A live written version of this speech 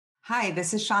Hi,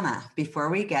 this is Shauna. Before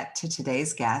we get to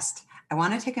today's guest, I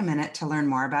want to take a minute to learn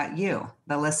more about you,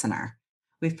 the listener.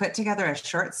 We've put together a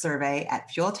short survey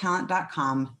at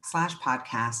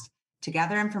fueltalent.com/podcast to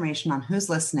gather information on who's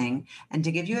listening and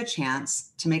to give you a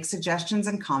chance to make suggestions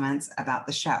and comments about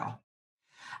the show.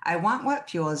 I want What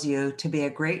Fuels You to be a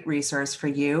great resource for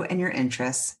you and your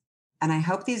interests, and I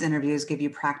hope these interviews give you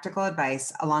practical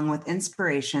advice along with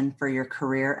inspiration for your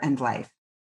career and life.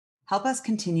 Help us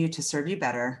continue to serve you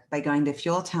better by going to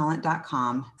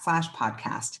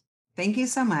fueltalent.com/podcast. Thank you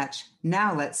so much.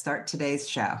 Now let's start today's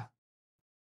show.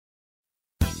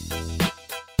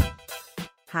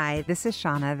 Hi, this is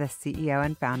Shauna, the CEO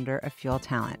and founder of Fuel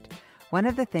Talent. One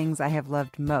of the things I have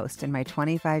loved most in my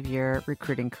 25-year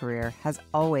recruiting career has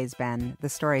always been the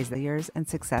stories, the years, and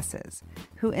successes.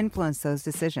 Who influenced those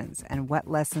decisions and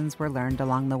what lessons were learned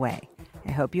along the way?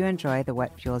 I hope you enjoy the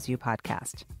What Fuels You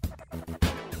podcast.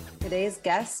 Today's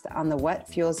guest on the What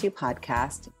Fuels You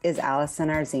podcast is Allison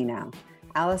Arzino.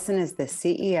 Allison is the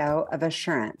CEO of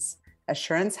Assurance.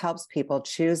 Assurance helps people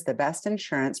choose the best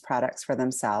insurance products for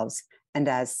themselves. And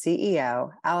as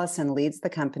CEO, Allison leads the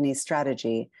company's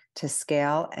strategy to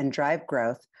scale and drive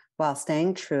growth while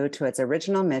staying true to its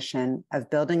original mission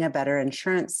of building a better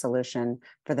insurance solution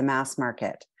for the mass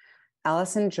market.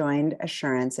 Allison joined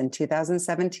Assurance in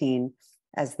 2017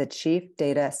 as the chief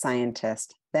data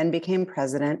scientist, then became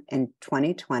president in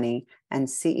 2020 and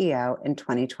CEO in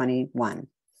 2021.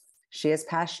 She is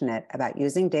passionate about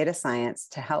using data science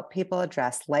to help people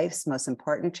address life's most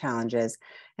important challenges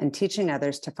and teaching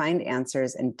others to find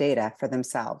answers in data for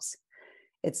themselves.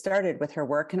 It started with her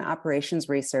work in operations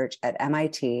research at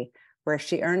MIT, where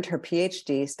she earned her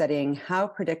PhD studying how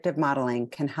predictive modeling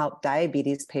can help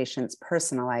diabetes patients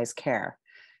personalize care.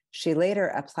 She later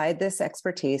applied this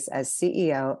expertise as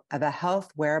CEO of a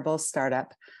health wearables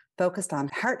startup focused on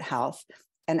heart health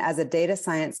and as a data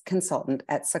science consultant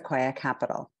at Sequoia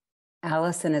Capital.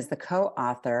 Allison is the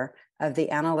co-author of The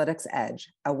Analytics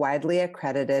Edge, a widely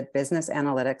accredited business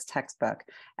analytics textbook,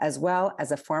 as well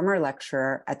as a former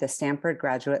lecturer at the Stanford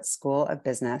Graduate School of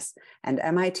Business and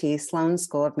MIT Sloan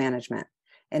School of Management.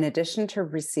 In addition to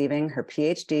receiving her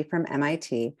PhD from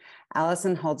MIT,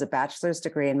 Allison holds a bachelor's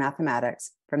degree in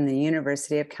mathematics from the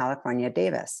University of California,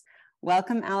 Davis.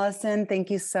 Welcome, Allison. Thank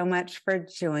you so much for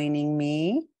joining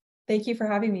me. Thank you for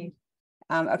having me.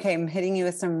 Okay, I'm hitting you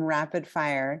with some rapid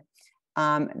fire.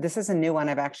 This is a new one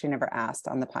I've actually never asked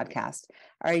on the podcast.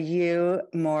 Are you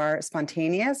more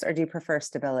spontaneous or do you prefer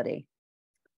stability?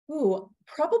 Ooh,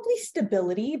 probably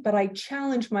stability, but I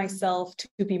challenge myself to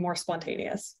be more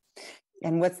spontaneous.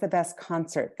 And what's the best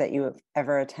concert that you have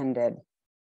ever attended?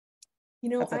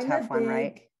 That's a tough one,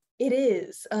 right? It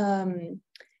is. I'm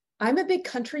a big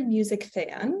country music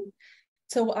fan,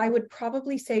 so I would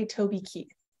probably say Toby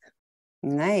Keith.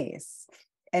 Nice.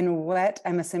 And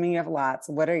I'm assuming you have lots.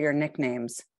 What are your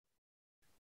nicknames?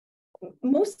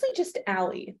 Mostly just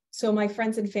Allie. So my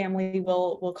friends and family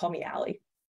will call me Allie.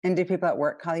 And do people at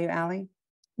work call you Allie?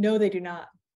 No, they do not.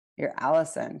 You're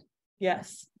Allison.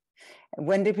 Yes.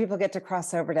 When do people get to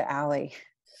cross over to Allie?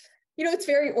 It's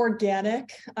very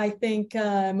organic. I think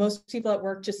most people at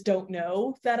work just don't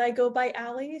know that I go by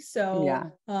Allie. So yeah.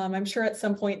 I'm sure at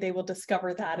some point they will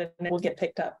discover that and it will get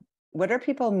picked up. What are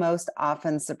people most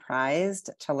often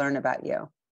surprised to learn about you?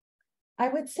 I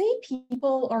would say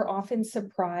people are often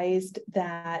surprised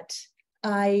that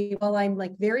while I'm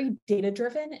like very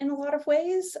data-driven in a lot of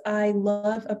ways, I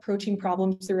love approaching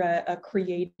problems through a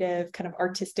creative kind of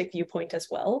artistic viewpoint as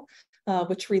well,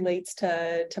 which relates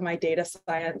to my data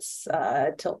science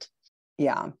tilt.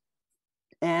 Yeah.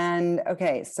 And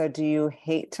okay, so do you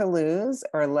hate to lose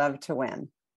or love to win?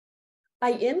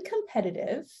 I am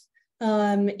competitive.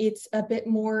 It's a bit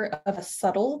more of a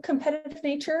subtle competitive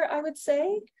nature, I would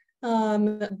say.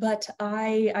 But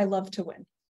I love to win.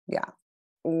 Yeah.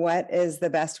 What is the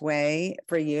best way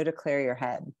for you to clear your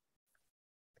head?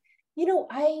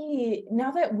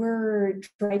 Now that we're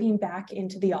driving back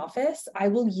into the office, I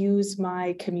will use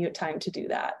my commute time to do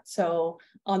that. So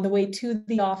on the way to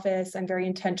the office, I'm very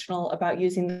intentional about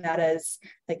using that as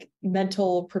like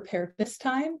mental preparedness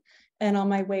time. And on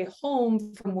my way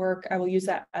home from work, I will use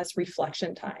that as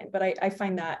reflection time. But I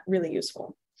find that really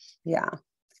useful. Yeah.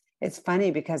 It's funny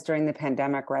because during the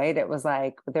pandemic, right, it was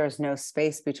like there's no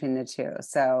space between the two.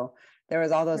 So there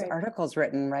was all those articles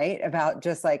written, right, about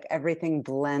just like everything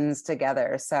blends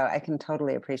together. So I can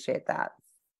totally appreciate that.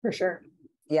 For sure.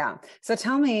 Yeah. So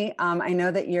tell me, I know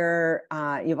that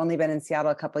you've only been in Seattle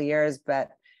a couple of years,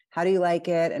 but how do you like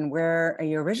it? And where are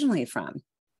you originally from?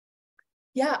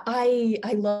 Yeah, I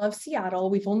love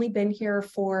Seattle. We've only been here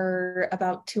for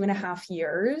about 2.5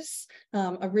 years,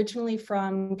 originally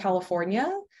from California.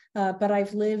 but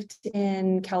I've lived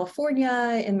in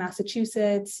California, in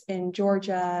Massachusetts, in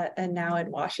Georgia, and now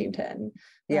in Washington.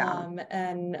 Yeah.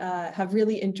 And have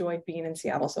really enjoyed being in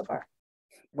Seattle so far.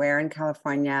 Where in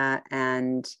California?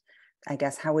 And I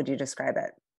guess, how would you describe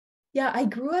it? Yeah, I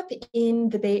grew up in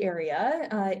the Bay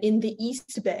Area, in the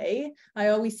East Bay. I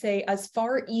always say as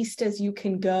far east as you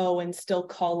can go and still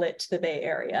call it the Bay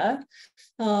Area.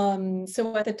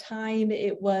 So at the time,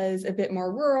 it was a bit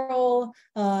more rural.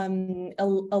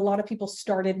 A lot of people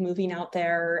started moving out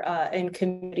there and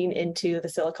commuting into the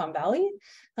Silicon Valley.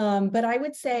 But I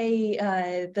would say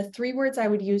the three words I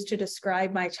would use to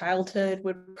describe my childhood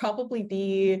would probably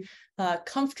be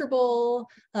comfortable,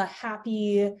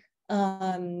 happy,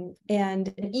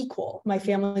 and equal. My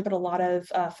family put a lot of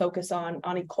focus on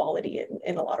equality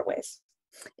in a lot of ways.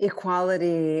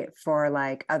 Equality for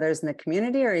like others in the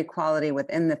community, or equality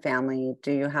within the family?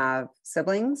 Do you have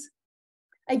siblings?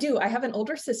 I do. I have an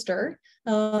older sister,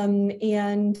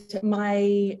 and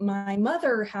my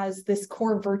mother has this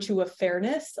core virtue of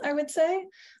fairness, I would say.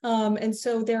 And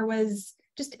so there was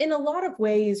just in a lot of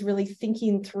ways, really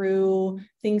thinking through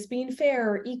things being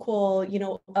fair, equal,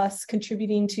 us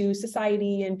contributing to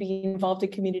society and being involved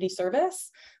in community service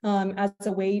as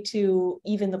a way to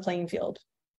even the playing field.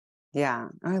 Yeah,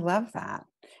 I love that.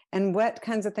 And what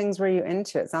kinds of things were you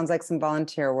into? It sounds like some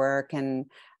volunteer work, and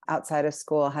outside of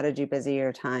school, how did you busy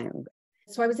your time?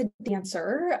 So I was a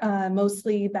dancer,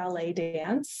 mostly ballet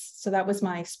dance. So that was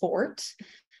my sport.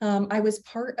 I was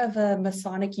part of a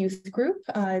Masonic youth group.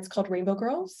 It's called Rainbow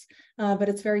Girls, but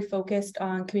it's very focused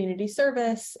on community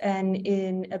service, and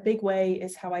in a big way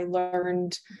is how I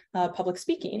learned public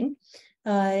speaking.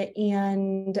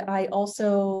 And I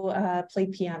also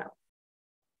played piano.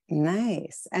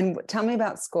 Nice. And tell me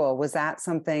about school. Was that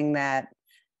something that,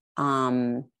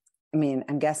 I'm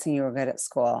guessing you were good at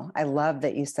school. I love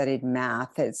that you studied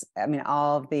math.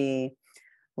 All of the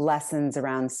lessons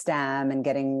around STEM and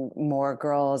getting more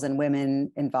girls and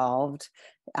women involved.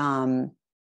 The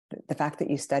fact that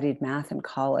you studied math in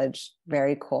college,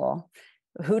 very cool.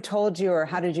 Who told you, or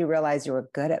how did you realize you were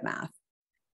good at math?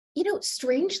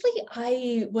 Strangely,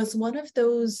 I was one of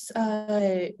those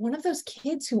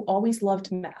kids who always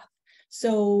loved math.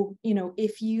 So,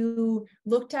 if you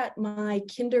looked at my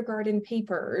kindergarten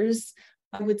papers,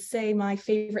 I would say my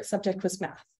favorite subject was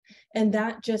math. And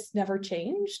that just never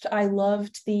changed. I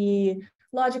loved the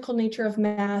logical nature of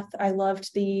math. I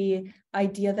loved the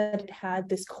idea that it had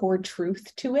this core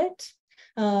truth to it.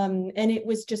 And it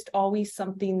was just always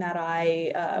something that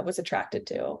I was attracted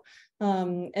to.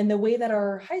 And the way that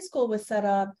our high school was set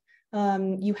up,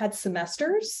 you had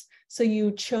semesters. So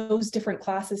you chose different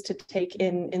classes to take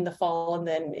in the fall and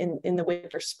then in the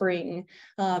winter, spring.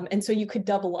 And so you could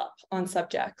double up on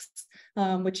subjects,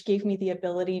 which gave me the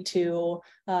ability to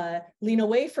lean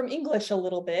away from English a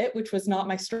little bit, which was not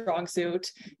my strong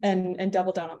suit, and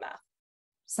double down on math.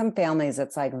 Some families,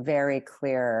 it's like very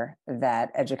clear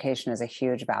that education is a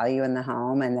huge value in the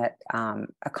home, and that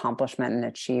accomplishment and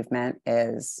achievement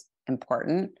is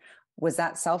important. Was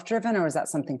that self-driven, or was that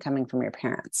something coming from your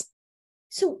parents?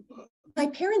 So my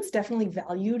parents definitely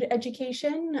valued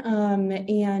education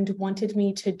and wanted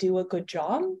me to do a good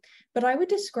job. But I would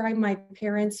describe my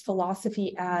parents'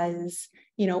 philosophy as,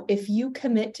 if you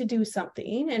commit to do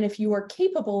something and if you are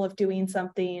capable of doing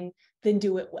something, then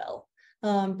do it well.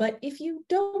 But if you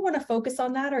don't want to focus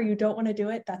on that, or you don't want to do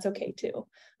it, that's okay too.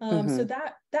 So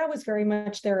that was very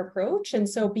much their approach. And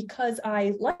so because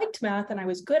I liked math and I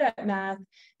was good at math,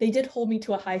 they did hold me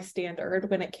to a high standard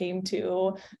when it came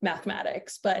to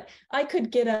mathematics. But I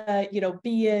could get a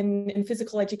B in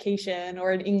physical education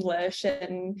or in English,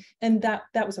 and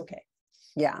that was okay.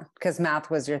 Yeah, because math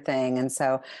was your thing. And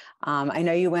so I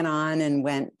know you went on and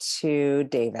went to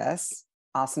Davis.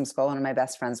 Awesome school. One of my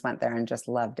best friends went there and just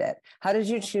loved it. How did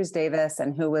you choose Davis,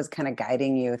 and who was kind of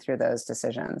guiding you through those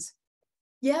decisions?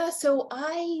 Yeah, so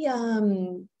I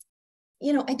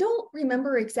don't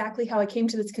remember exactly how I came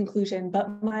to this conclusion, but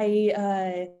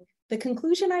the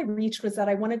conclusion I reached was that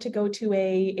I wanted to go to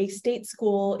a state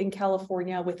school in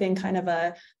California within kind of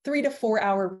a 3 to 4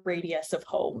 hour radius of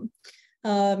home.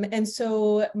 And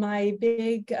so my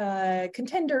big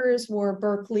contenders were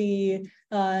Berkeley,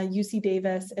 UC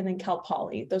Davis, and then Cal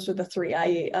Poly. Those were the three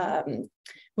I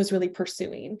was really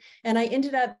pursuing. And I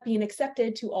ended up being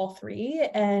accepted to all three,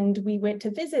 and we went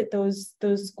to visit those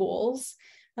schools.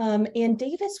 And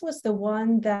Davis was the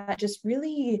one that just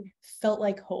really felt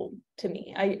like home to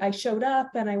me. I showed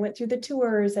up and I went through the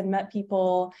tours and met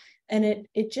people, and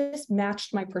it just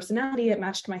matched my personality. It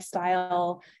matched my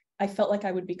style. I felt like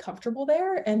I would be comfortable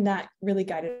there, and that really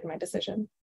guided my decision.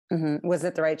 Was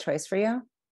it the right choice for you?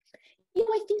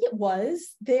 I think it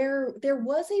was. There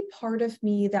was a part of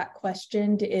me that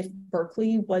questioned if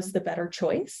Berkeley was the better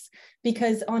choice,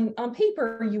 because on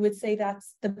paper you would say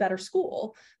that's the better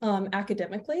school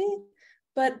academically.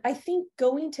 But I think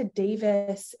going to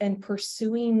Davis and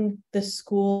pursuing the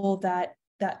school that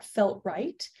felt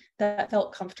right, that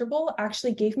felt comfortable,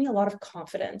 actually gave me a lot of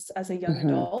confidence as a young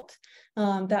adult,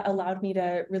 that allowed me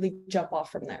to really jump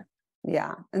off from there.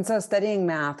 Yeah. And so studying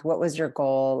math, what was your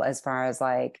goal as far as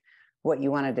like what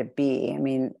you wanted to be? I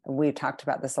mean, we've talked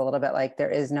about this a little bit, like there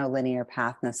is no linear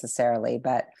path necessarily,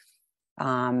 but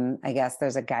I guess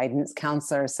there's a guidance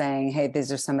counselor saying, hey,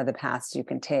 these are some of the paths you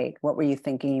can take. What were you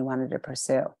thinking you wanted to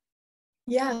pursue?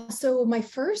 Yeah, so my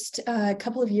first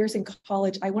couple of years in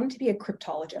college, I wanted to be a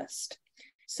cryptologist.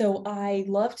 So I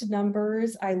loved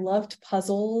numbers, I loved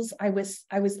puzzles. I was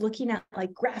looking at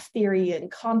like graph theory and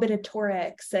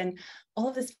combinatorics and all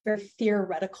of this very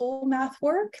theoretical math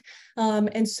work.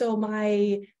 And so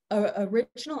my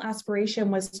original aspiration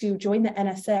was to join the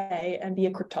NSA and be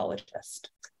a cryptologist.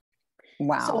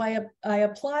 Wow. So I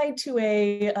applied to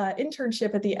a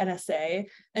internship at the NSA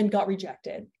and got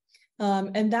rejected.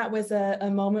 And that was a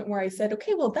moment where I said,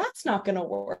 okay, well, that's not going to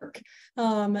work.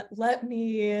 Let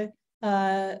me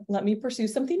pursue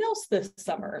something else this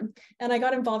summer. And I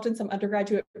got involved in some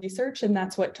undergraduate research, and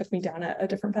that's what took me down a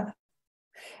different path.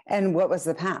 And what was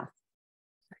the path?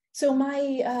 So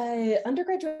my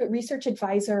undergraduate research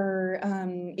advisor,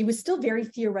 it was still very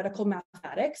theoretical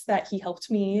mathematics that he helped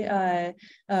me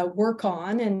work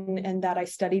on and that I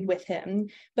studied with him.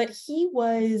 But he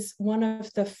was one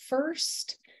of the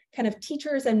first kind of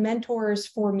teachers and mentors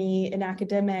for me in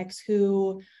academics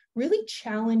who really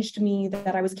challenged me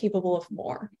that I was capable of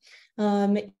more.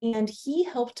 And he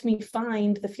helped me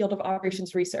find the field of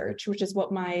operations research, which is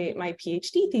what my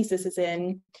PhD thesis is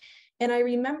in. And I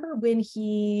remember when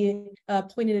he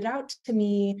pointed it out to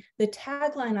me, the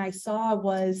tagline I saw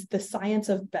was the science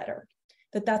of better,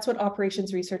 that's what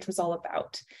operations research was all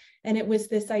about. And it was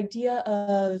this idea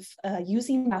of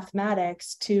using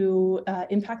mathematics to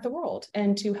impact the world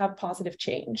and to have positive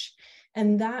change.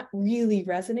 And that really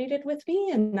resonated with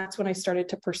me. And that's when I started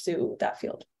to pursue that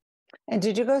field. And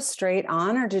did you go straight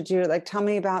on, or did you tell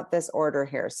me about this order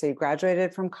here? So you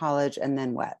graduated from college and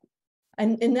then what?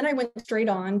 And then I went straight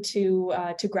on to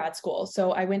grad school.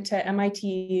 So I went to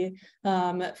MIT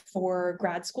for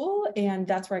grad school, and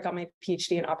that's where I got my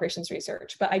PhD in operations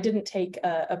research. But I didn't take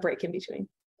a break in between.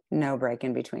 No break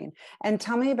in between. And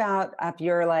tell me about if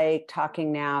you're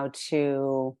talking now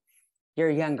to your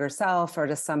younger self or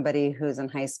to somebody who's in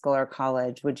high school or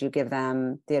college, would you give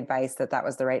them the advice that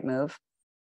was the right move?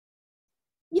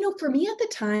 For me at the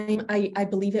time, I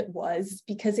believe it was,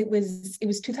 because it was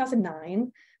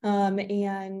 2009.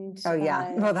 And oh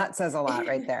yeah, well, that says a lot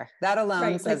right there. That alone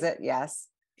right, says it. Yes.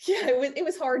 Yeah, it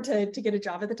was hard to get a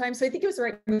job at the time. So I think it was the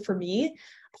right move for me.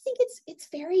 I think it's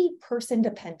very person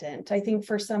dependent. I think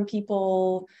for some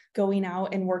people, going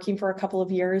out and working for a couple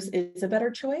of years is a better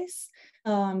choice.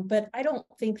 But I don't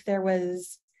think there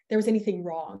was anything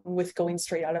wrong with going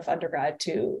straight out of undergrad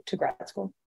to grad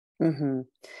school. Mm-hmm.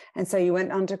 And so you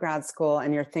went on to grad school,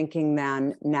 and you're thinking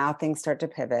then now things start to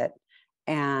pivot.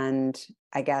 And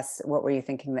I guess, what were you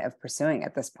thinking of pursuing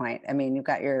at this point? I mean, you've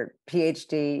got your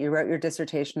PhD, you wrote your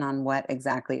dissertation on what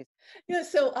exactly? Yeah,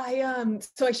 so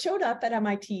I showed up at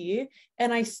MIT,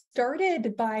 and I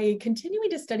started by continuing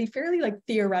to study fairly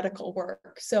theoretical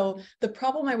work. So the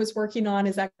problem I was working on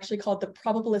is actually called the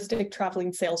probabilistic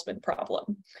traveling salesman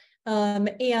problem.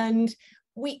 And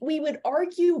we would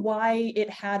argue why it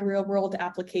had real world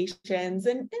applications,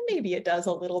 and maybe it does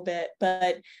a little bit,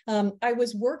 but I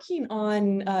was working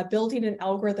on building an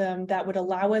algorithm that would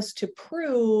allow us to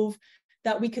prove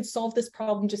that we could solve this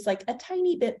problem just a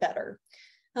tiny bit better.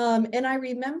 And I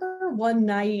remember one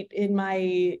night in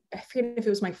I forget if it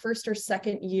was my first or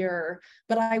second year,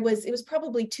 but it was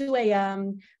probably 2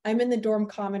 a.m. I'm in the dorm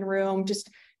common room, just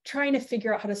trying to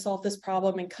figure out how to solve this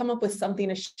problem and come up with something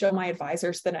to show my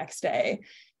advisors the next day.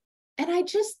 And I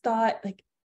just thought,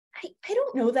 I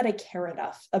don't know that I care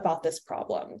enough about this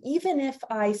problem. Even if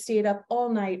I stayed up all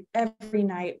night, every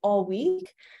night, all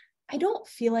week, I don't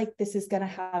feel like this is going to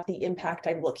have the impact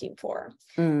I'm looking for.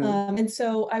 And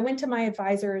so I went to my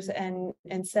advisors and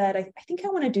said, I think I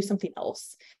want to do something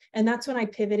else. And that's when I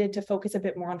pivoted to focus a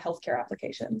bit more on healthcare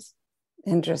applications.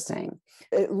 Interesting.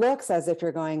 It looks as if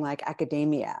you're going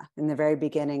academia in the very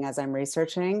beginning as I'm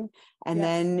researching. And yes.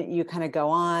 Then you kind of go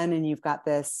on and you've got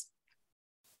this,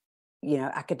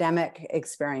 academic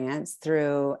experience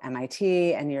through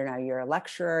MIT, and you're a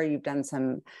lecturer. You've done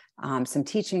some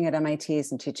teaching at MIT,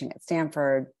 some teaching at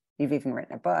Stanford. You've even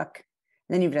written a book.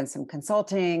 And then you've done some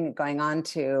consulting, going on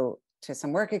to to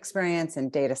some work experience in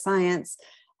data science.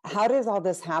 How does all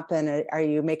this happen? Are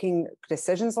you making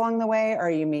decisions along the way? Are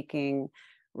you making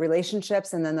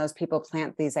relationships and then those people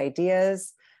plant these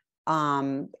ideas?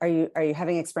 Are you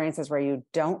having experiences where you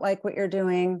don't like what you're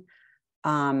doing?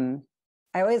 I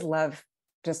always love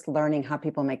just learning how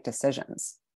people make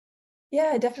decisions.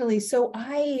 Yeah, definitely. So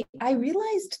I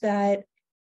realized that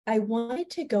I wanted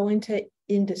to go into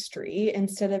industry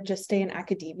instead of just stay in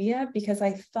academia because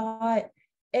I thought,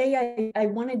 I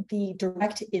wanted the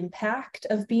direct impact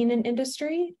of being in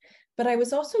industry, but I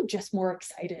was also just more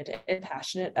excited and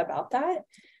passionate about that.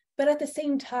 But at the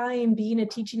same time, being a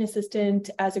teaching assistant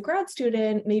as a grad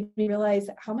student made me realize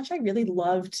how much I really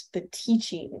loved the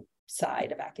teaching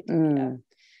side of academia.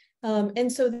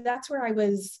 And so that's where I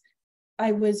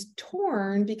was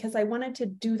torn because I wanted to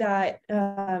do that,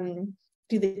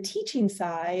 do the teaching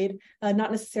side,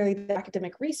 not necessarily the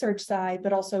academic research side,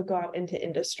 but also go out into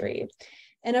industry.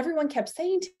 And everyone kept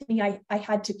saying to me, I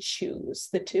had to choose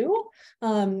the two.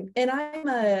 And I'm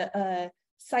a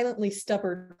silently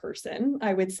stubborn person,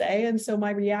 I would say. And so my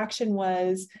reaction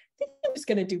was, I think I'm just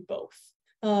going to do both.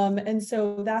 And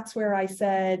so that's where I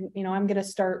said, I'm going to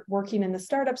start working in the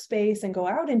startup space and go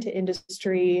out into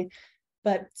industry.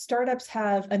 But startups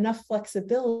have enough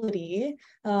flexibility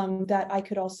that I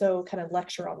could also kind of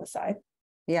lecture on the side.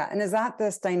 Yeah. And is that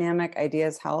this Dynamic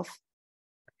Ideas Health?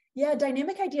 Yeah,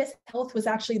 Dynamic Ideas Health was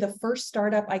actually the first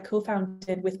startup I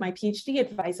co-founded with my PhD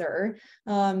advisor,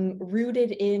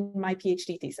 rooted in my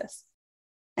PhD thesis.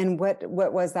 And what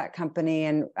was that company,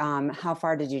 and how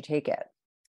far did you take it?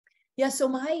 Yeah, so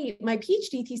my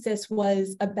PhD thesis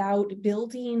was about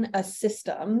building a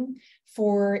system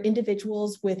for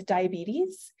individuals with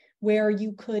diabetes where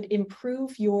you could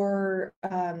improve your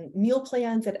meal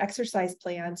plans and exercise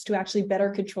plans to actually better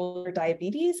control your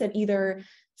diabetes and either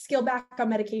scale back on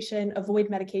medication, avoid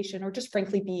medication, or just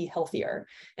frankly be healthier.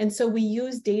 And so we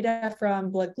use data from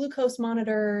blood glucose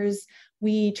monitors.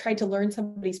 We tried to learn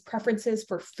somebody's preferences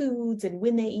for foods and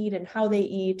when they eat and how they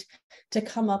eat to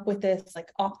come up with this like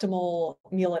optimal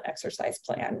meal and exercise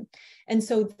plan. And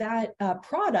so that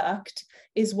product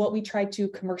is what we tried to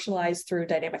commercialize through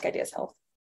Dynamic Ideas Health.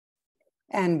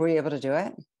 And were you able to do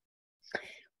it?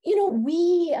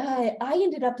 I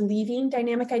ended up leaving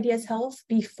Dynamic Ideas Health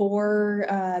before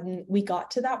we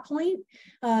got to that point.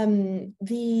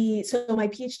 So my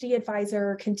PhD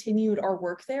advisor continued our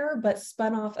work there, but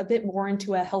spun off a bit more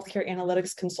into a healthcare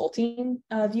analytics consulting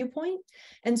viewpoint.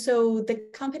 And so the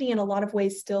company in a lot of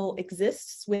ways still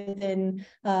exists within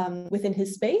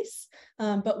his space,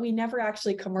 but we never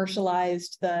actually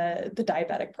commercialized the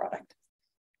diabetic product.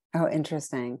 Oh,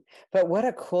 interesting. But what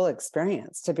a cool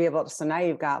experience to be able to, so now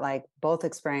you've got like both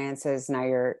experiences. Now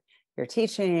you're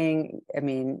teaching. I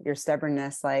mean, your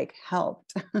stubbornness like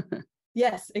helped.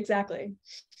 Yes, exactly.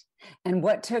 And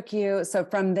what took you, so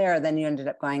from there, then you ended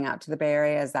up going out to the Bay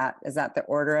Area. Is that the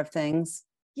order of things?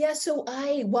 Yeah, so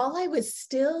while I was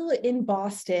still in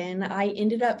Boston, I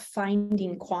ended up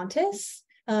finding Qantas.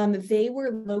 They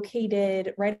were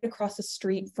located right across the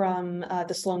street from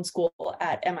the Sloan School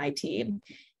at MIT.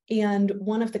 And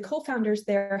one of the co-founders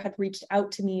there had reached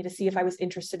out to me to see if I was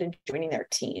interested in joining their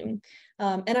team.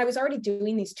 And I was already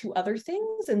doing these two other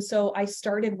things. And so I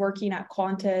started working at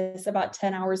Qantas about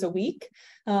 10 hours a week,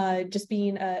 just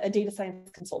being a data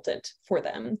science consultant for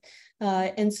them.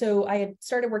 And so I had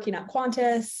started working at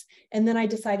Qantas, and then I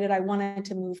decided I wanted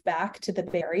to move back to the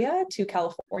Bay Area, to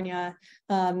California.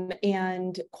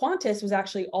 And Qantas was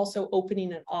actually also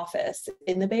opening an office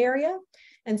in the Bay Area.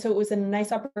 And so it was a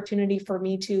nice opportunity for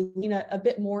me to lean a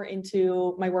bit more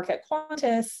into my work at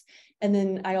Qantas. And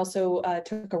then I also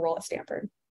took a role at Stanford.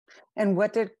 And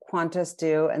what did Qantas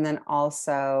do? And then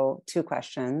also two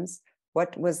questions.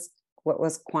 What was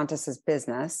Qantas's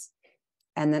business?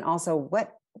 And then also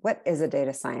what is a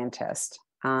data scientist?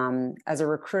 As a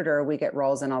recruiter, we get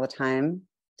roles in all the time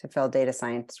to fill data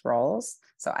science roles.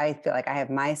 So I feel like I have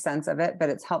my sense of it, but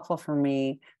it's helpful for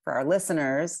me, for our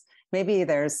listeners. Maybe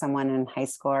there's someone in high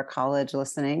school or college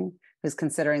listening who's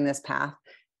considering this path.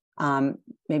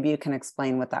 Maybe you can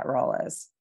explain what that role is.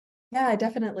 Yeah,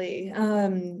 definitely.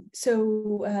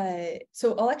 So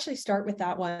I'll actually start with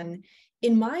that one.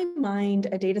 In my mind,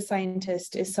 a data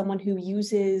scientist is someone who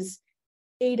uses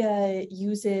data,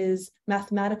 uses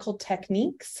mathematical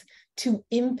techniques to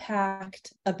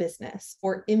impact a business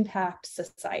or impact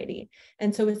society.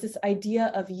 And so it's this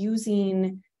idea of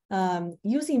using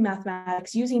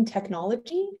mathematics, using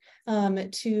technology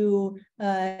to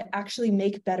actually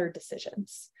make better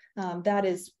decisions. That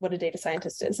is what a data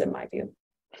scientist is, in my view.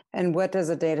 And what does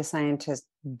a data scientist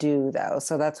do, though?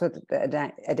 So that's what a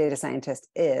data scientist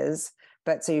is.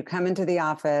 But so you come into the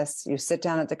office, you sit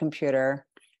down at the computer,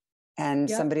 and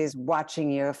Yep. somebody's watching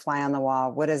you, a fly on the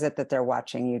wall. What is it that they're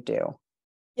watching you do?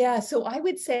 Yeah, so I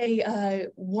would say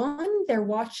one, they're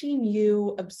watching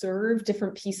you observe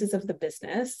different pieces of the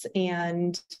business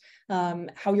and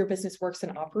how your business works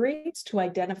and operates to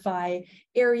identify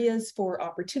areas for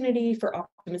opportunity, for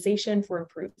optimization, for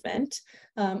improvement,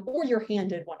 or you're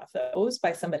handed one of those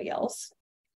by somebody else.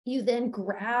 You then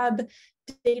grab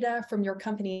data from your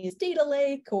company's data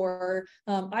lake, or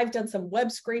I've done some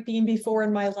web scraping before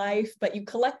in my life, but you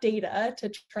collect data to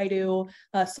try to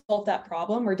solve that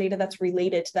problem, or data that's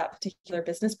related to that particular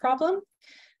business problem.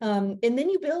 And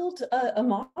then you build a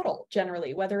model,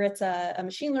 generally, whether it's a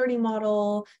machine learning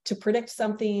model to predict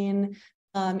something,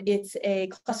 it's a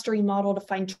clustering model to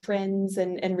find trends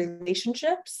and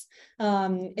relationships.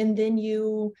 And then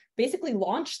you basically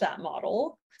launch that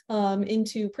model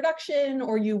into production,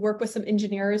 or you work with some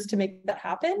engineers to make that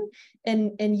happen,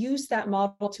 and use that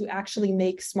model to actually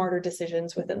make smarter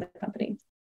decisions within the company.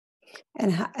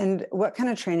 And what kind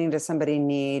of training does somebody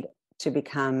need to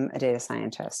become a data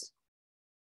scientist?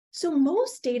 So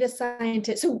most data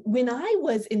scientists, so when I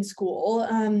was in school,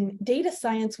 data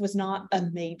science was not a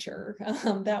major.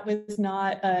 That was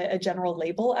not a general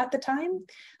label at the time.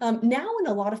 Now in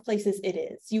a lot of places it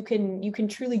is. You can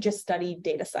truly just study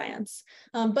data science.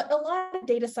 But a lot of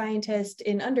data scientists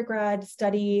in undergrad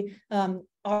study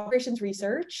operations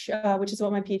research, which is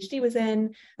what my PhD was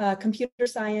in, computer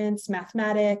science,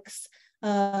 mathematics.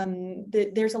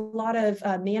 There's a lot of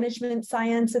management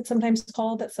science, it's sometimes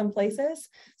called at some places.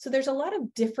 So there's a lot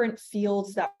of different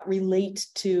fields that relate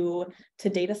to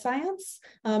data science.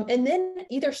 And then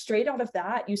either straight out of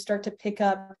that, you start to pick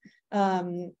up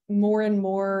more and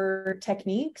more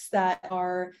techniques that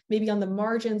are maybe on the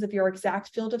margins of your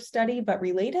exact field of study, but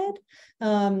related.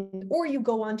 Or you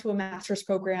go on to a master's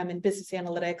program in business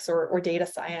analytics or data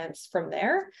science from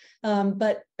there.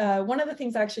 But one of the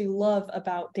things I actually love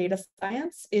about data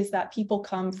science is that people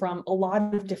come from a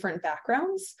lot of different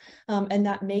backgrounds, and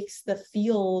that makes the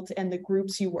field and the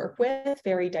groups you work with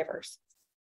very diverse.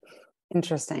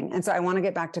 Interesting. And so I want to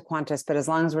get back to Qantas, but as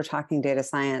long as we're talking data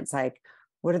science, like,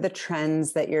 what are the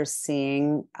trends that you're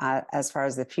seeing as far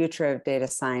as the future of data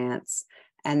science?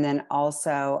 And then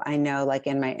also, I know, like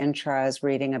in my intro, I was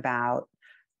reading about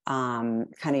kind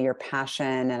of your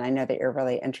passion, and I know that you're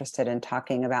really interested in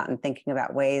talking about and thinking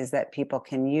about ways that people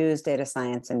can use data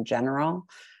science in general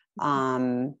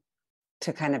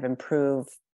to kind of improve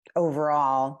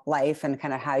overall life, and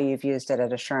kind of how you've used it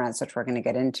at Assurance, which we're going to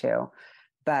get into.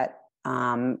 But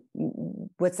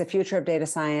what's the future of data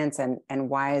science, and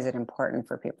why is it important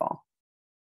for people?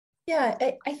 Yeah,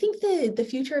 I think the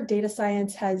future of data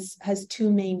science has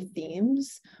two main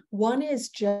themes. One is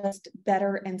just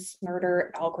better and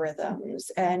smarter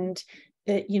algorithms, and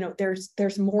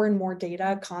there's more and more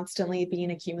data constantly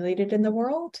being accumulated in the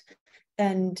world.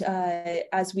 And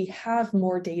as we have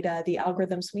more data, the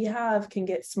algorithms we have can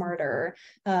get smarter.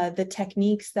 The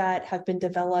techniques that have been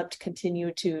developed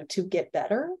continue to get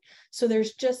better. So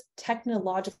there's just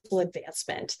technological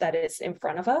advancement that is in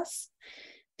front of us.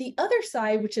 The other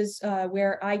side, which is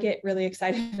where I get really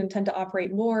excited and tend to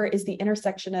operate more, is the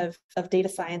intersection of data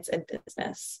science and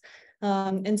business.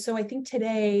 And so I think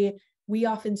today we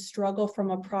often struggle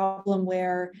from a problem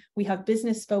where we have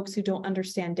business folks who don't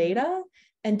understand data,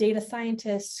 and data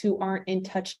scientists who aren't in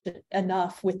touch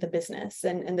enough with the business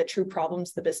and the true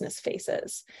problems the business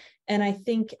faces. And I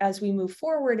think as we move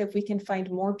forward, if we can find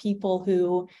more people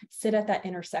who sit at that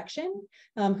intersection,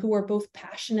 who are both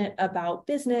passionate about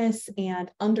business and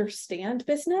understand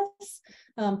business,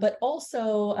 but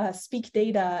also speak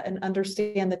data and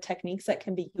understand the techniques that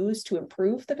can be used to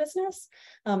improve the business,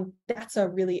 that's a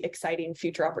really exciting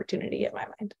future opportunity in my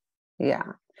mind.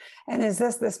 Yeah. And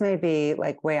this may be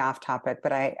like way off topic,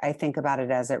 but I think about it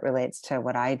as it relates to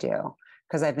what I do,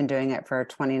 because I've been doing it for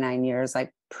 29 years,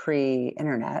 like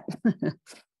pre-internet.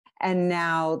 And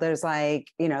now there's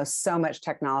so much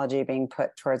technology being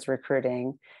put towards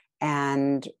recruiting.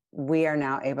 And we are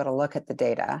now able to look at the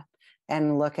data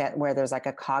and look at where there's like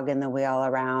a cog in the wheel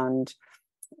around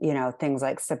things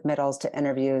like submittals to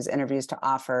interviews to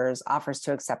offers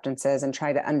to acceptances, and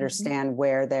try to understand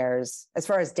where there's, as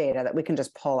far as data that we can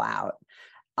just pull out,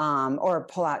 or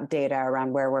pull out data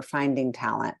around where we're finding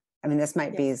talent. I mean, this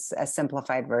might be a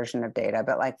simplified version of data,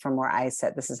 but like from where I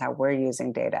sit, this is how we're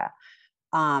using data.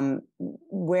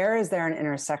 Where is there an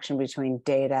intersection between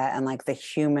data and like the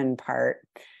human part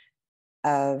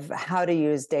of how to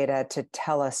use data to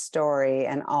tell a story,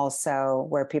 and also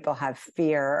where people have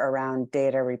fear around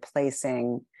data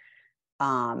replacing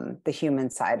the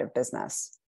human side of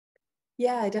business?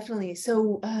 Yeah, definitely.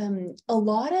 So a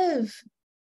lot of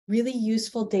really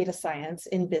useful data science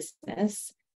in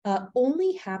business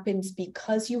only happens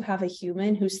because you have a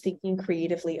human who's thinking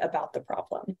creatively about the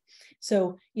problem.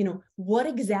 So, what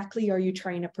exactly are you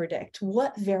trying to predict?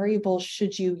 What variables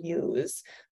should you use?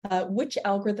 Which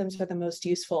algorithms are the most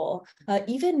useful?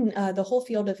 Even the whole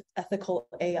field of ethical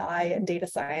AI and data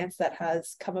science that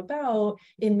has come about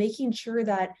in making sure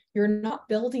that you're not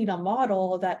building a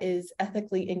model that is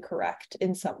ethically incorrect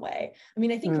in some way. I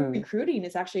mean, I think recruiting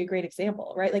is actually a great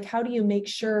example, right? Like, how do you make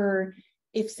sure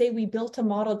if, say, we built a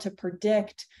model to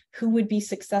predict who would be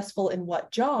successful in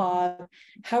what job,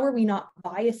 how are we not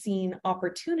biasing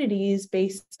opportunities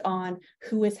based on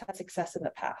who has had success in the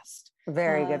past?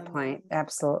 Very good point.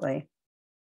 Absolutely.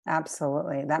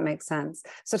 Absolutely. That makes sense.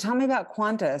 So tell me about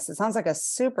Qantas. It sounds like a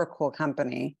super cool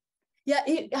company.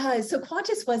 Yeah, so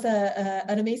Qantas was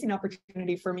an amazing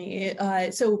opportunity for me.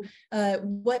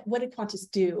 What did Qantas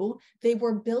do? They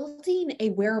were building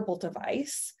a wearable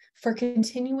device for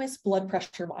continuous blood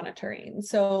pressure monitoring.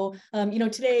 So,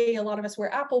 today a lot of us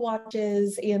wear Apple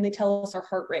Watches and they tell us our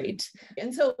heart rate.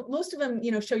 And so most of them,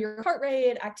 show your heart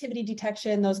rate, activity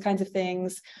detection, those kinds of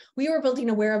things. We were building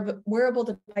a wearable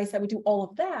device that would do all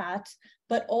of that,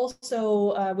 but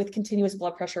also with continuous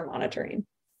blood pressure monitoring.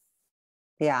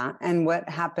 Yeah. And what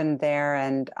happened there?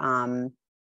 And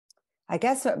I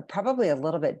guess probably a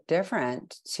little bit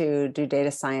different to do data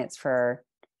science for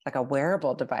like a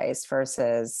wearable device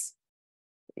versus,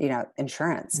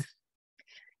 insurance.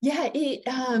 Yeah,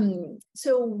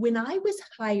 so when I was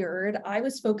hired, I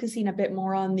was focusing a bit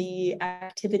more on the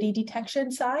activity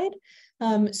detection side.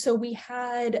 So we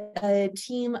had a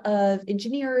team of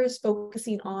engineers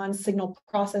focusing on signal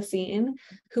processing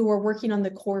who were working on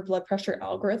the core blood pressure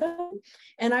algorithm.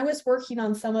 And I was working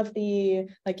on some of the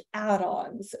like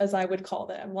add-ons, as I would call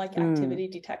them, like activity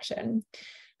detection.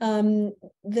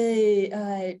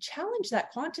 The challenge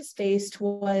that Qantas faced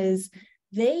was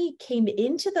they came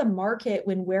into the market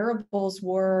when wearables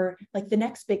were like the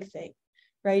next big thing,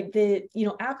 right?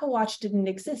 Apple Watch didn't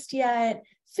exist yet.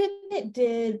 Fitbit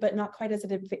did, but not quite as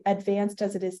advanced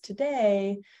as it is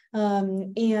today.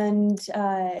 And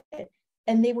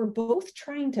they were both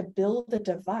trying to build a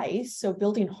device, so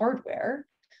building hardware,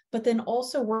 but then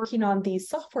also working on these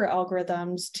software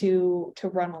algorithms to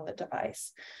run on the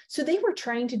device. So they were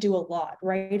trying to do a lot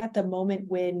right at the moment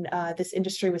when this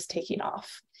industry was taking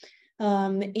off.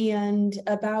 And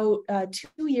about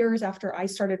 2 years after I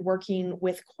started working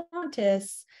with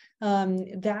Qantas,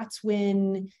 that's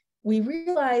when we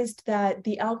realized that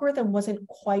the algorithm wasn't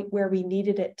quite where we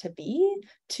needed it to be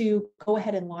to go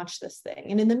ahead and launch this thing.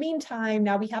 And in the meantime,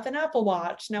 now we have an Apple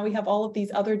Watch. Now we have all of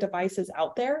these other devices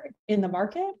out there in the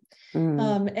market.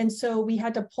 And so we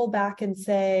had to pull back and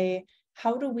say,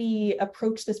 how do we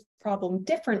approach this problem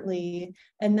differently?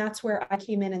 And that's where I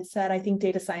came in and said, I think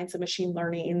data science and machine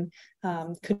learning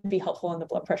could be helpful on the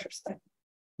blood pressure side.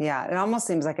 Yeah, it almost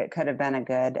seems like it could have been a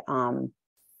good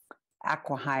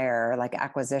acquihire, like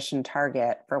acquisition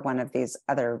target for one of these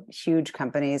other huge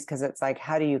companies, because it's like,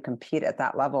 how do you compete at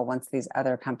that level once these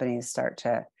other companies start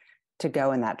to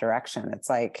go in that direction? It's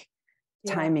like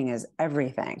timing is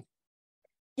everything.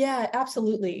 Yeah,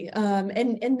 absolutely.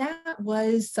 And that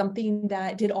was something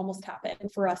that did almost happen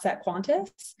for us at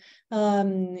Qantas.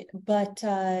 But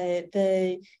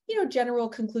the general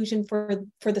conclusion for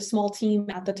the small team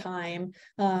at the time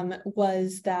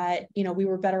was that we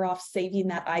were better off saving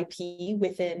that IP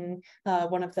within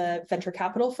one of the venture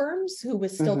capital firms who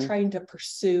was still trying to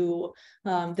pursue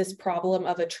this problem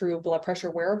of a true blood pressure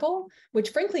wearable, which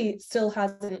frankly still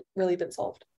hasn't really been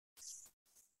solved.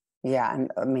 Yeah. And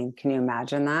I mean, can you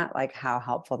imagine that? Like how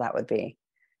helpful that would be?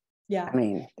 Yeah. I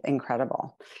mean,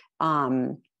 incredible.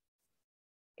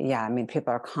 Yeah. I mean,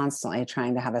 people are constantly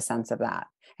trying to have a sense of that.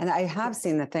 And I have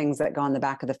seen the things that go on the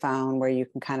back of the phone where you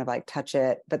can kind of like touch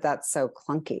it, but that's so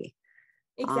clunky.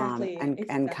 Exactly.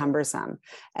 And cumbersome.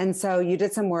 And so you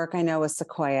did some work, I know, with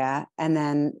Sequoia. And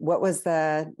then what was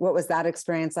that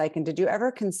experience like? And did you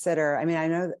ever consider, I mean, I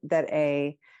know that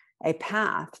a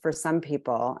path for some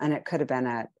people, and it could have been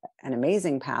an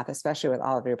amazing path, especially with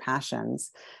all of your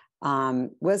passions,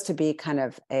 was to be kind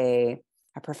of a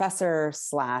professor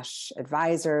 /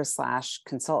 advisor /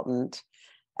 consultant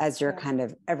as your kind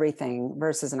of everything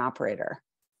versus an operator.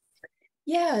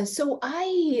 Yeah, so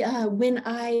when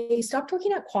I stopped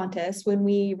working at Qantas, when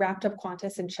we wrapped up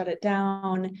Qantas and shut it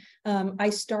down,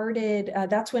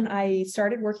 that's when I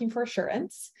started working for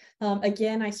Assurance.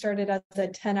 Again, I started as a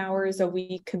 10 hours a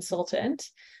week consultant.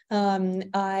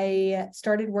 I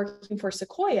started working for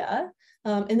Sequoia,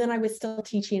 And then I was still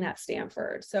teaching at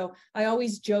Stanford. So I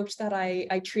always joked that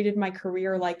I treated my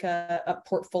career like a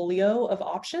portfolio of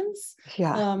options,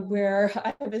 Yeah. where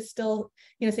I was still,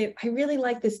 saying, I really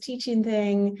like this teaching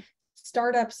thing.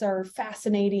 Startups are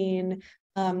fascinating.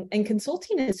 And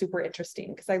consulting is super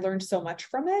interesting because I learned so much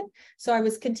from it. So I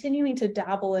was continuing to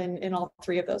dabble in all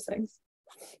three of those things.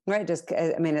 Right.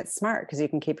 It's smart because you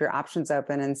can keep your options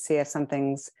open and see if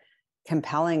something's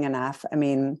compelling enough.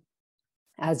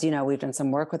 As you know, we've done some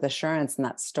work with Assurance, and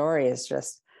the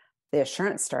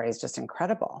Assurance story is just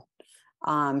incredible.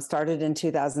 Started in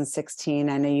 2016.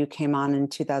 I know you came on in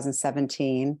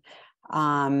 2017.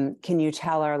 Can you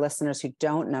tell our listeners who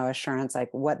don't know Assurance, like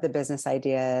what the business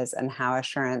idea is and how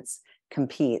Assurance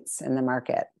competes in the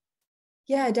market?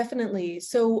 Yeah, definitely.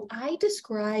 So I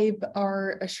describe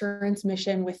our Assurance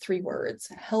mission with three words: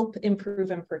 help,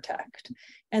 improve, and protect.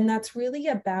 And that's really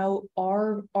about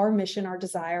our mission, our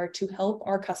desire to help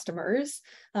our customers,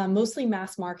 mostly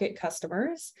mass market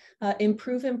customers,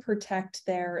 improve and protect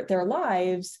their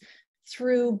lives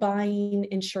through buying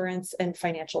insurance and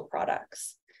financial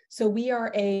products. So we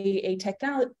are a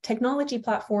technology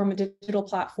platform, a digital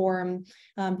platform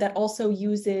that also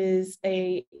uses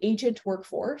a agent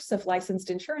workforce of licensed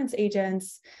insurance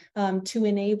agents to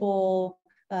enable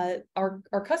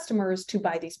our customers to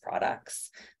buy these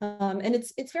products. And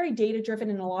it's very data driven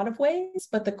in a lot of ways,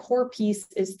 but the core piece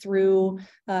is through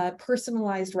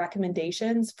personalized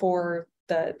recommendations for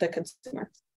the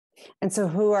consumer. And so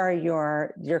who are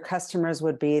your customers?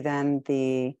 Would be then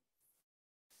the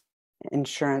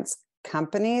insurance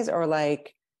companies, or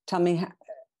tell me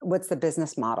what's the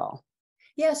business model?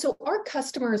 Yeah, so our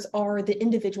customers are the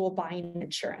individual buying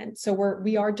insurance. So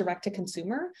we are direct to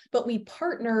consumer, but we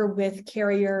partner with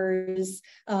carriers,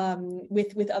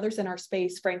 with others in our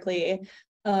space, frankly,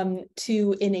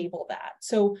 to enable that.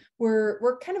 So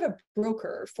we're kind of a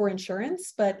broker for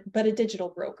insurance, but a digital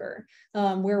broker,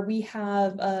 where we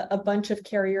have a bunch of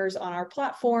carriers on our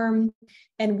platform,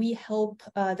 and we help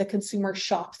the consumer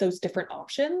shop those different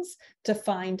options to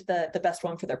find the best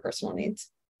one for their personal needs.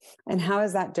 And how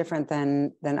is that different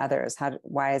than others?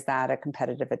 Why is that a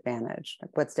competitive advantage?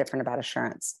 What's different about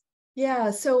Assurance?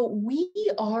 Yeah, so we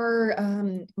are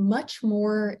much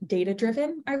more data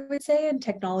driven, I would say, and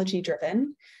technology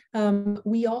driven.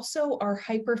 We also are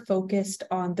hyper focused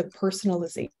on the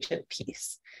personalization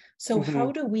piece. So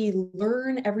how do we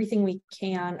learn everything we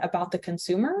can about the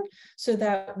consumer so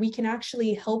that we can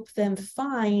actually help them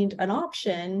find an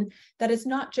option that is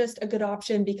not just a good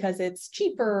option because it's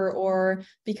cheaper or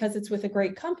because it's with a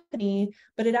great company,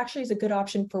 but it actually is a good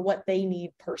option for what they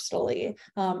need personally,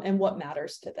 and what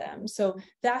matters to them. So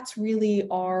that's really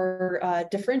our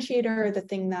differentiator, the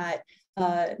thing that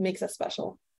makes us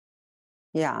special.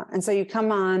 Yeah. And so you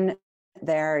come on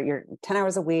there, you're 10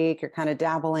 hours a week, you're kind of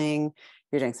dabbling,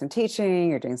 you're doing some teaching,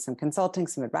 you're doing some consulting,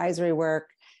 some advisory work,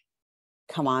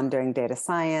 come on doing data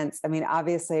science.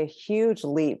 Obviously a huge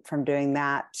leap from doing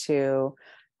that to,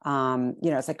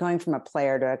 it's like going from a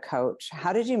player to a coach.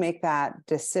 How did you make that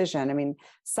decision?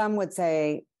 Some would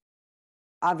say,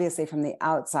 obviously from the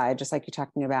outside, just like you're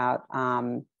talking about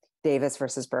Davis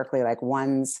versus Berkeley, like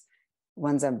one's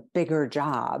a bigger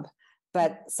job,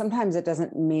 but sometimes it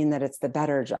doesn't mean that it's the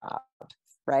better job,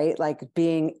 right? Like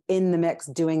being in the mix,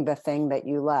 doing the thing that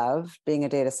you love, being a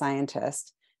data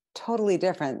scientist, totally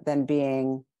different than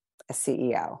being a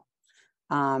CEO.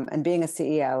 And being a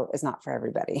CEO is not for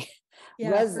everybody.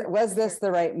 Yeah, was this the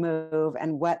right move?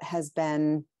 And what has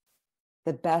been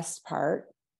the best part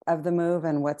of the move,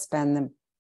 and what's been the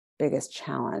biggest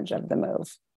challenge of the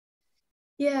move?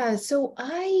 Yeah, so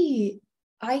I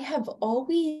have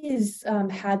always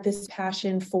had this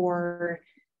passion for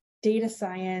data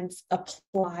science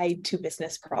applied to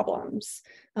business problems.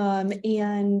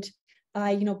 And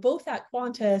I, both at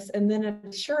Qantas and then at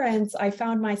Assurance, I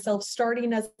found myself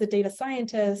starting as the data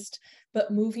scientist,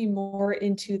 but moving more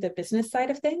into the business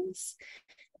side of things.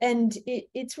 And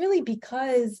it's really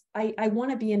because I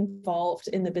want to be involved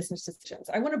in the business decisions.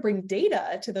 I want to bring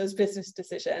data to those business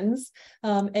decisions,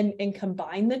 and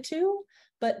combine the two.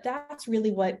 But that's really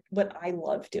what I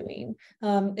love doing.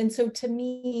 And so to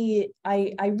me,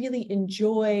 I really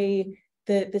enjoy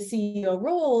the CEO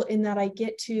role in that I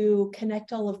get to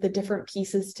connect all of the different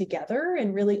pieces together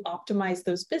and really optimize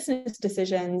those business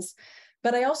decisions.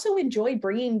 But I also enjoy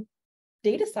bringing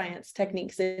data science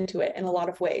techniques into it in a lot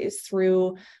of ways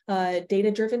through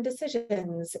data-driven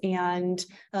decisions and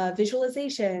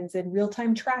visualizations and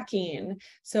real-time tracking.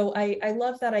 So I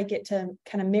love that I get to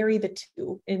kind of marry the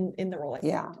two in the role.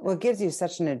 Yeah, well, it gives you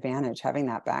such an advantage having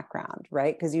that background,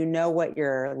 right? Because you know what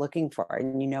you're looking for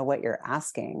and you know what you're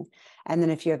asking. And then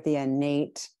if you have the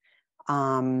innate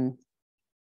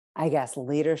I guess,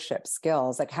 leadership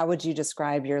skills. Like, how would you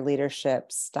describe your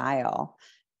leadership style?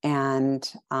 And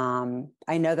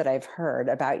I know that I've heard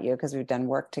about you because we've done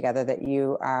work together that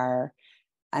you are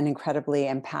an incredibly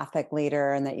empathic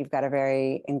leader and that you've got a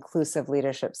very inclusive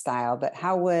leadership style. But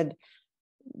how would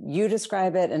you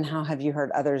describe it, and how have you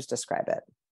heard others describe it?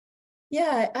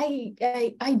 Yeah,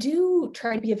 I do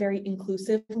try to be a very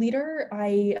inclusive leader.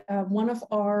 One of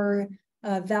our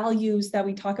values that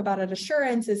we talk about at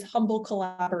Assurance is humble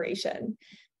collaboration.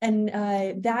 And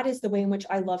that is the way in which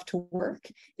I love to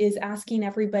work, is asking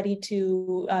everybody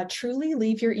to truly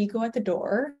leave your ego at the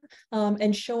door,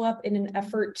 and show up in an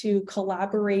effort to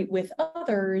collaborate with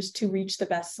others to reach the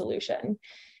best solution.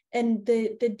 And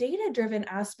the data-driven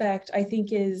aspect, I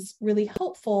think, is really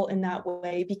helpful in that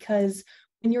way, because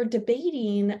when you're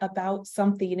debating about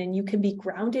something and you can be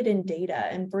grounded in data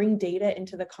and bring data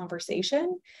into the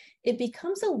conversation, it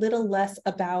becomes a little less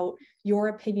about your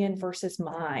opinion versus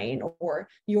mine, or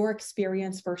your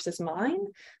experience versus mine.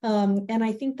 And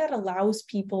I think that allows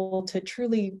people to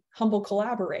truly humble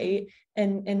collaborate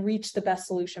and reach the best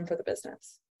solution for the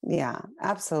business. Yeah,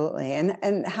 absolutely.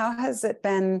 And how has it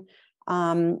been?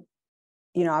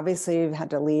 Obviously you've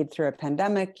had to lead through a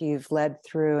pandemic, you've led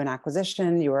through an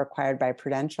acquisition, you were acquired by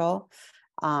Prudential.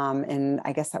 And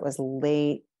I guess that was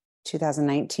late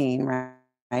 2019, right?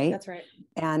 That's right.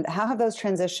 And how have those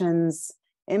transitions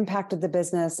impacted the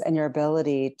business and your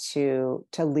ability to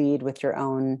lead with your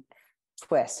own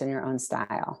twist and your own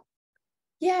style?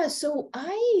 Yeah, so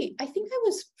I think I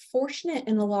was fortunate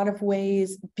in a lot of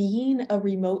ways being a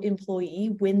remote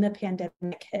employee when the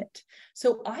pandemic hit.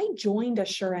 So I joined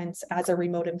Assurance as a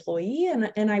remote employee,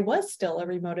 and I was still a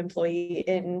remote employee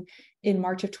in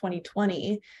March of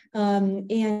 2020.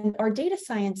 And our data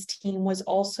science team was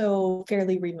also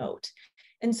fairly remote.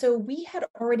 And so we had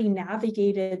already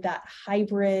navigated that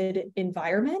hybrid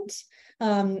environment.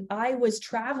 I was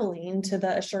traveling to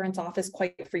the Assurance office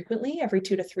quite frequently, every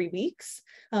 2 to 3 weeks.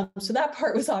 So that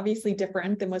part was obviously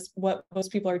different than what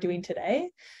most people are doing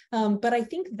today. But I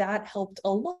think that helped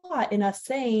a lot in us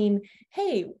saying,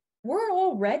 hey, we're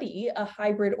already a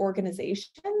hybrid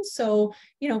organization. So,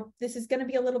 this is going to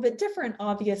be a little bit different,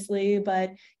 obviously,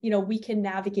 but, we can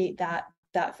navigate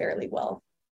that fairly well.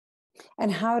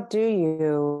 And how do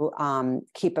you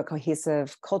keep a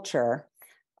cohesive culture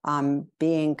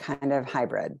being kind of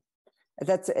hybrid?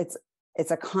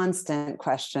 It's a constant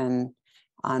question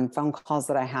on phone calls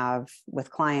that I have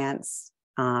with clients,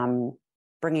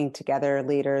 bringing together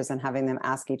leaders and having them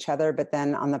ask each other. But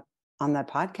then on the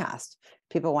podcast,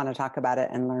 people want to talk about it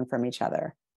and learn from each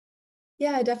other.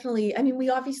 Yeah, definitely. I mean,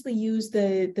 we obviously use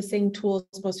the same tools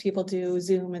most people do,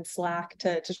 Zoom and Slack,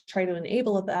 to try to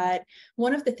enable that.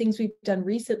 One of the things we've done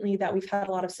recently that we've had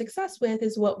a lot of success with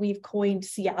is what we've coined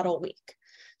Seattle Week.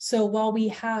 So while we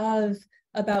have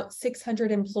about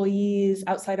 600 employees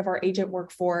outside of our agent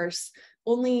workforce,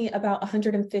 only about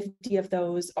 150 of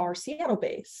those are Seattle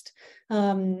based.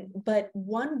 But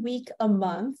 1 week a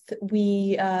month,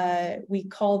 we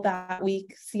call that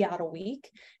week Seattle Week.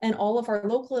 And all of our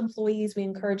local employees, we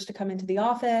encourage to come into the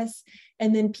office.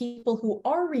 And then people who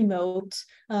are remote,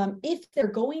 if they're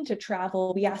going to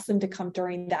travel, we ask them to come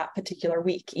during that particular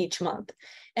week each month.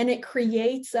 And it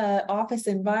creates an office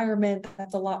environment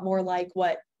that's a lot more like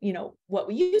what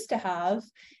we used to have.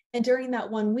 And during that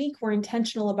 1 week, we're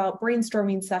intentional about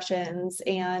brainstorming sessions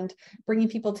and bringing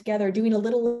people together, doing a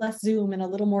little less Zoom and a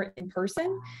little more in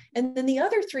person. And then the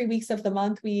other 3 weeks of the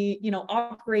month, we,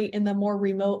 operate in the more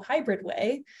remote hybrid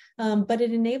way. But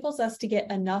it enables us to get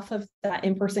enough of that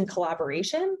in-person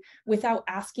collaboration without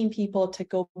asking people to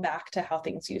go back to how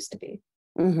things used to be.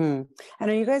 Mm-hmm.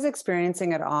 And are you guys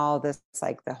experiencing at all this,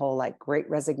 like the whole great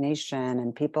resignation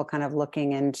and people kind of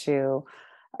looking into,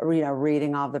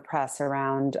 reading all the press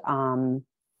around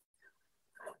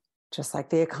just like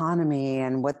the economy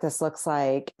and what this looks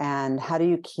like, and how do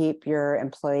you keep your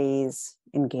employees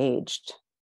engaged?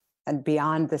 And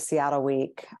beyond the Seattle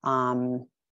Week,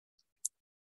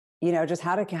 just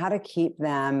how to keep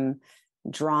them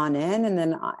drawn in, and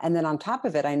then on top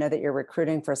of it, I know that you're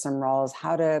recruiting for some roles.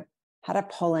 How to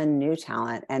pull in new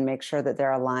talent and make sure that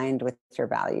they're aligned with your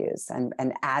values and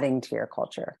adding to your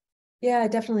culture. Yeah,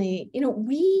 definitely.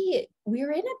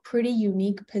 We're in a pretty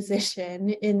unique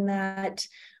position in that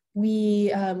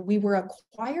we were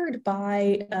acquired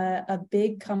by a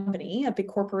big company, a big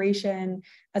corporation,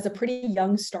 as a pretty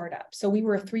young startup. So we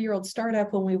were a 3-year-old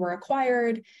startup when we were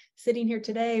acquired. sitting here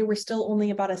today, we're still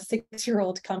only about a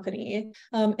 6-year-old company.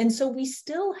 And so we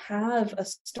still have a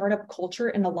startup culture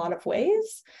in a lot of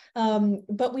ways,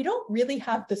 but we don't really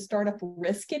have the startup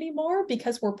risk anymore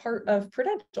because we're part of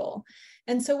Prudential.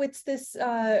 And so it's this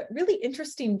really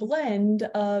interesting blend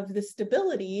of the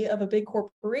stability of a big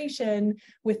corporation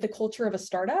with the culture of a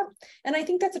startup. And I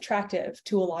think that's attractive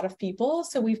to a lot of people.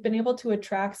 So we've been able to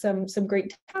attract some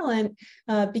great talent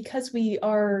because we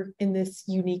are in this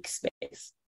unique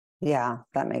space. Yeah,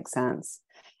 that makes sense.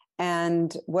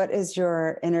 And what is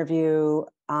your interview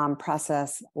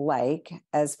process like?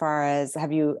 As far as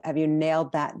have you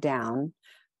nailed that down?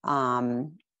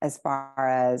 As far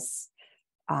as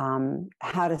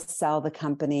how to sell the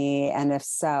company, and if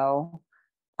so,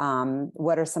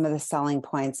 what are some of the selling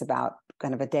points about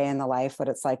kind of a day in the life, what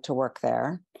it's like to work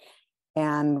there?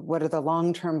 And what are the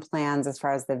long-term plans as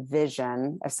far as the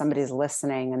vision if somebody's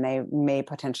listening and they may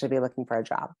potentially be looking for a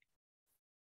job?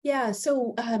 Yeah,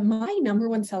 so my number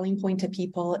one selling point to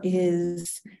people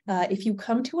is if you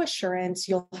come to Assurance,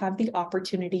 you'll have the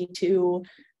opportunity to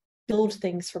build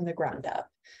things from the ground up.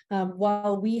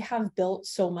 While we have built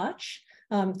so much,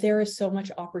 there is so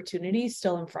much opportunity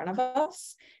still in front of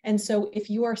us. And so if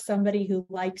you are somebody who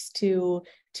likes to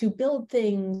build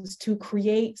things, to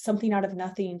create something out of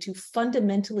nothing, to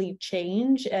fundamentally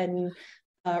change and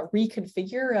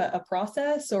reconfigure a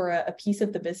process or a piece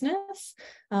of the business,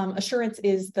 Assurance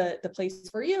is the place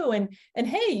for you. And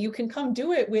hey, you can come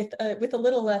do it with a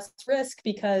little less risk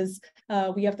because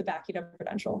we have the backing of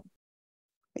Prudential.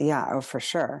 Yeah, oh, for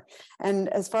sure. And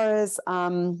as far as,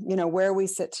 where we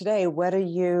sit today, what are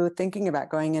you thinking about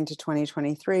going into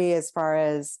 2023 as far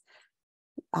as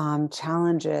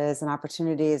challenges and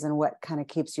opportunities, and what kind of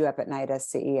keeps you up at night as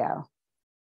CEO?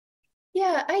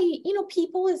 Yeah,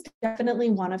 people is definitely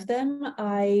one of them.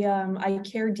 I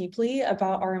care deeply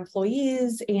about our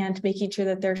employees and making sure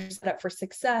that they're set up for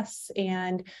success,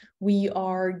 and we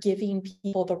are giving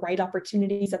people the right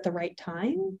opportunities at the right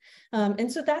time. And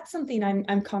so that's something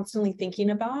I'm constantly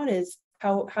thinking about is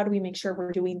how do we make sure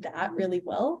we're doing that really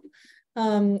well?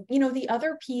 The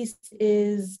other piece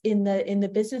is in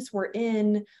the business we're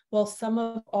in. Well, some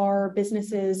of our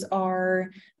businesses are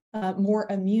more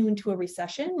immune to a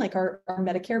recession, like our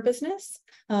Medicare business,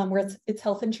 where it's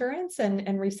health insurance,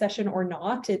 and recession or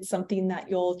not, it's something that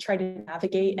you'll try to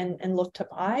navigate and look to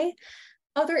buy.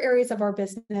 Other areas of our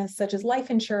business, such as life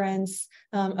insurance,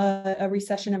 a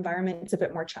recession environment is a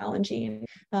bit more challenging.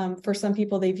 For some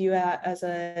people, they view it as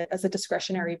a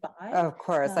discretionary buy. Of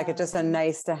course, like it's just a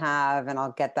nice to have, and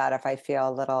I'll get that if I feel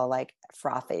a little like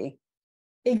frothy.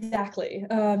 Exactly.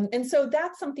 And so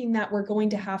that's something that we're going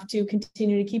to have to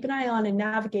continue to keep an eye on and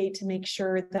navigate to make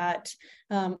sure that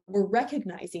we're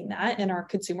recognizing that in our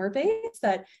consumer base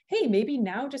that, hey, maybe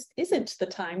now just isn't the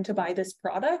time to buy this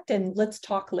product and let's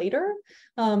talk later.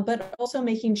 But also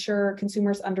making sure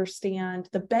consumers understand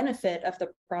the benefit of the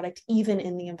product, even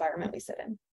in the environment we sit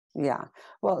in. Yeah.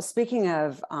 Well, speaking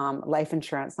of life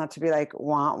insurance, not to be like,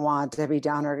 want Debbie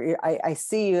Downer, I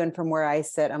see you, and from where I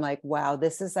sit, I'm like, wow,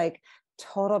 this is like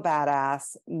total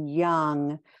badass,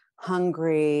 young,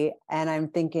 hungry. And I'm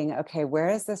thinking, okay, where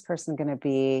is this person going to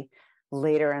be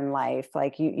later in life?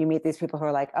 Like you meet these people who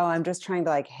are like, oh, I'm just trying to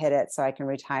like hit it so I can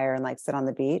retire and like sit on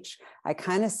the beach. I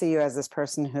kind of see you as this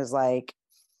person who's like,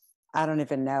 I don't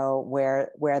even know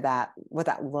what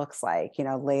that looks like,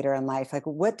 later in life. Like,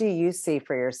 what do you see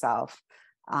for yourself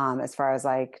as far as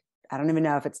like, I don't even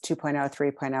know if it's 2.0,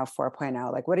 3.0,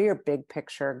 4.0. Like, what are your big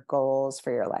picture goals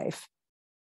for your life?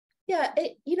 Yeah,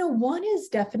 one is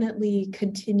definitely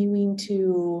continuing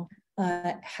to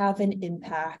have an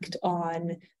impact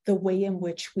on the way in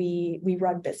which we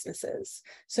run businesses.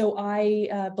 So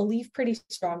I believe pretty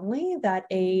strongly that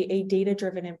a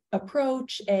data-driven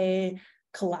approach, a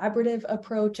collaborative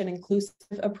approach, an inclusive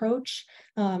approach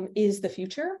is the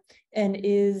future and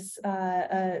is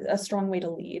a strong way to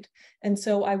lead. And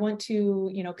so I want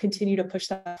to, continue to push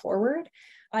that forward.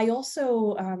 I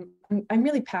also, I'm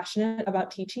really passionate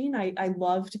about teaching. I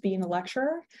loved being a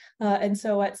lecturer. And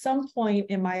so at some point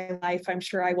in my life, I'm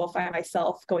sure I will find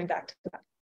myself going back to that.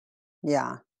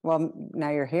 Yeah. Well,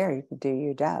 now you're here. You can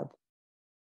do UW.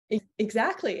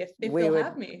 Exactly. If they'll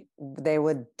have me. They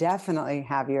would definitely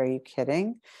have you. Are you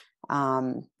kidding?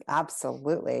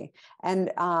 Absolutely. And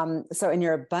so in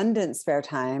your abundant spare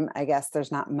time, I guess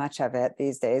there's not much of it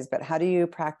these days, but how do you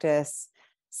practice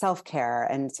self-care?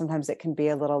 And sometimes it can be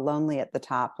a little lonely at the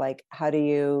top. Like, how do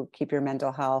you keep your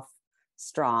mental health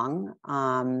strong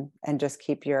and just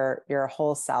keep your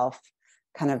whole self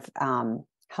kind of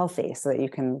healthy so that you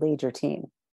can lead your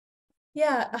team?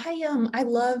 Yeah, I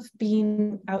love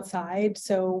being outside.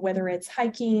 So whether it's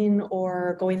hiking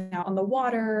or going out on the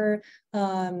water,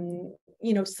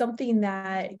 something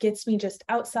that gets me just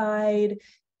outside,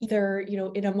 either,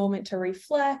 in a moment to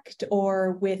reflect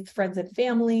or with friends and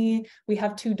family. We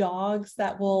have two dogs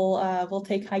that will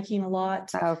take hiking a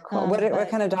lot. Oh, cool. What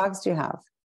kind of dogs do you have?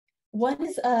 One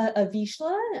is a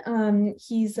Vizsla.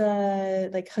 He's a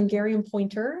like Hungarian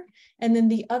pointer. And then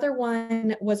the other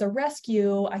one was a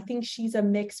rescue. I think she's a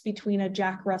mix between a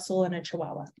Jack Russell and a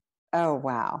Chihuahua. Oh,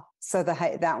 wow. So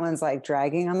that one's like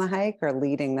dragging on the hike or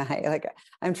leading the hike. Like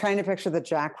I'm trying to picture the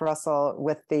Jack Russell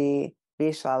with the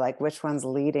Vizsla, like which one's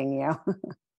leading you?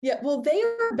 Yeah, well, they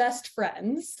are best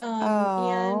friends.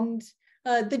 And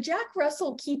the Jack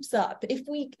Russell keeps up. If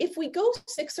we go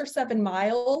 6 or 7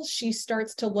 miles, she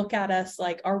starts to look at us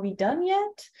like, "Are we done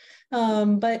yet?"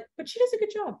 But she does a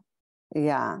good job.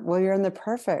 Yeah. Well, you're in the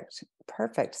perfect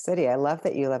city. I love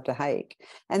that you love to hike.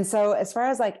 And so as far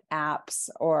as like apps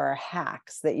or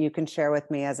hacks that you can share with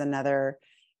me as another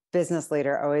business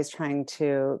leader, always trying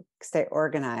to stay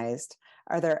organized,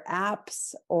 are there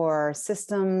apps or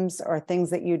systems or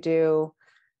things that you do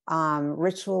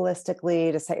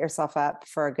ritualistically to set yourself up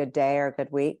for a good day or a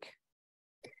good week?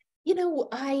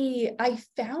 I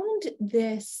found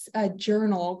this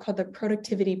journal called the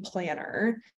Productivity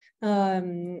Planner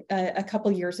a couple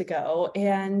years ago,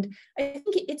 and I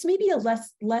think it's maybe a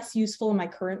less useful in my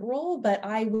current role, but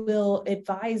I will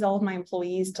advise all of my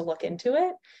employees to look into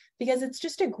it because it's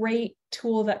just a great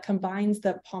tool that combines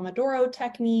the Pomodoro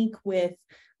technique with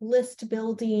list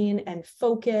building and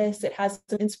focus. It has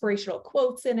some inspirational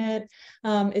quotes in it.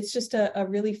 It's just a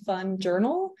really fun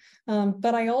journal.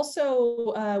 But I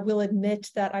also will admit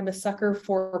that I'm a sucker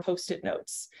for Post-it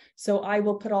notes. So I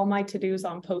will put all my to-dos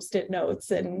on Post-it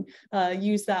notes and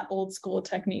use that old school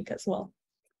technique as well.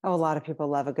 Oh, a lot of people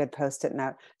love a good Post-it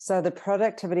note. So the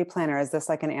Productivity Planner, is this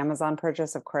like an Amazon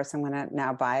purchase? Of course, I'm going to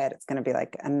now buy it. It's going to be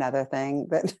like another thing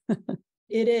that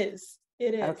It is.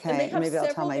 It is. Okay, and they have maybe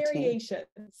I'll tell my variations. team.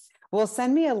 Well,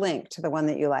 send me a link to the one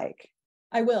that you like.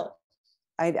 I will.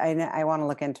 I want to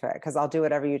look into it because I'll do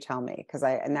whatever you tell me. Because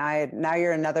now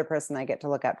you're another person I get to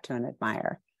look up to and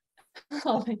admire.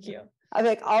 Oh, thank you. I'm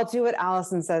like, I'll do what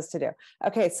Allison says to do.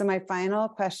 Okay, so my final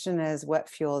question is, what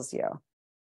fuels you?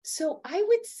 So I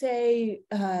would say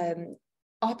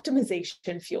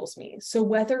optimization fuels me. So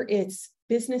whether it's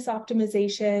business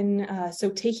optimization, so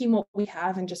taking what we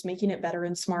have and just making it better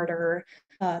and smarter,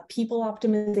 people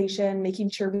optimization,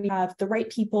 making sure we have the right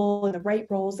people in the right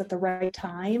roles at the right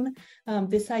time.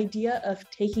 This idea of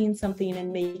taking something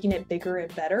and making it bigger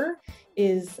and better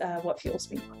is what fuels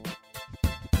me.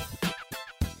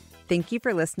 Thank you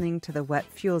for listening to the What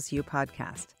Fuels You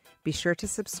podcast. Be sure to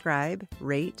subscribe,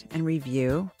 rate, and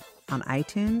review on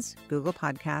iTunes, Google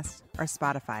Podcasts, or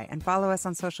Spotify, and follow us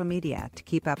on social media to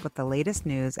keep up with the latest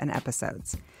news and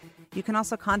episodes. You can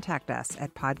also contact us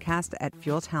at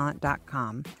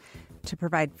podcast@fueltalent.com to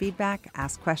provide feedback,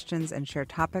 ask questions, and share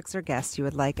topics or guests you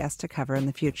would like us to cover in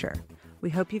the future.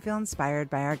 We hope you feel inspired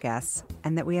by our guests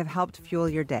and that we have helped fuel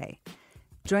your day.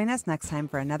 Join us next time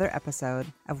for another episode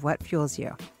of What Fuels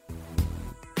You.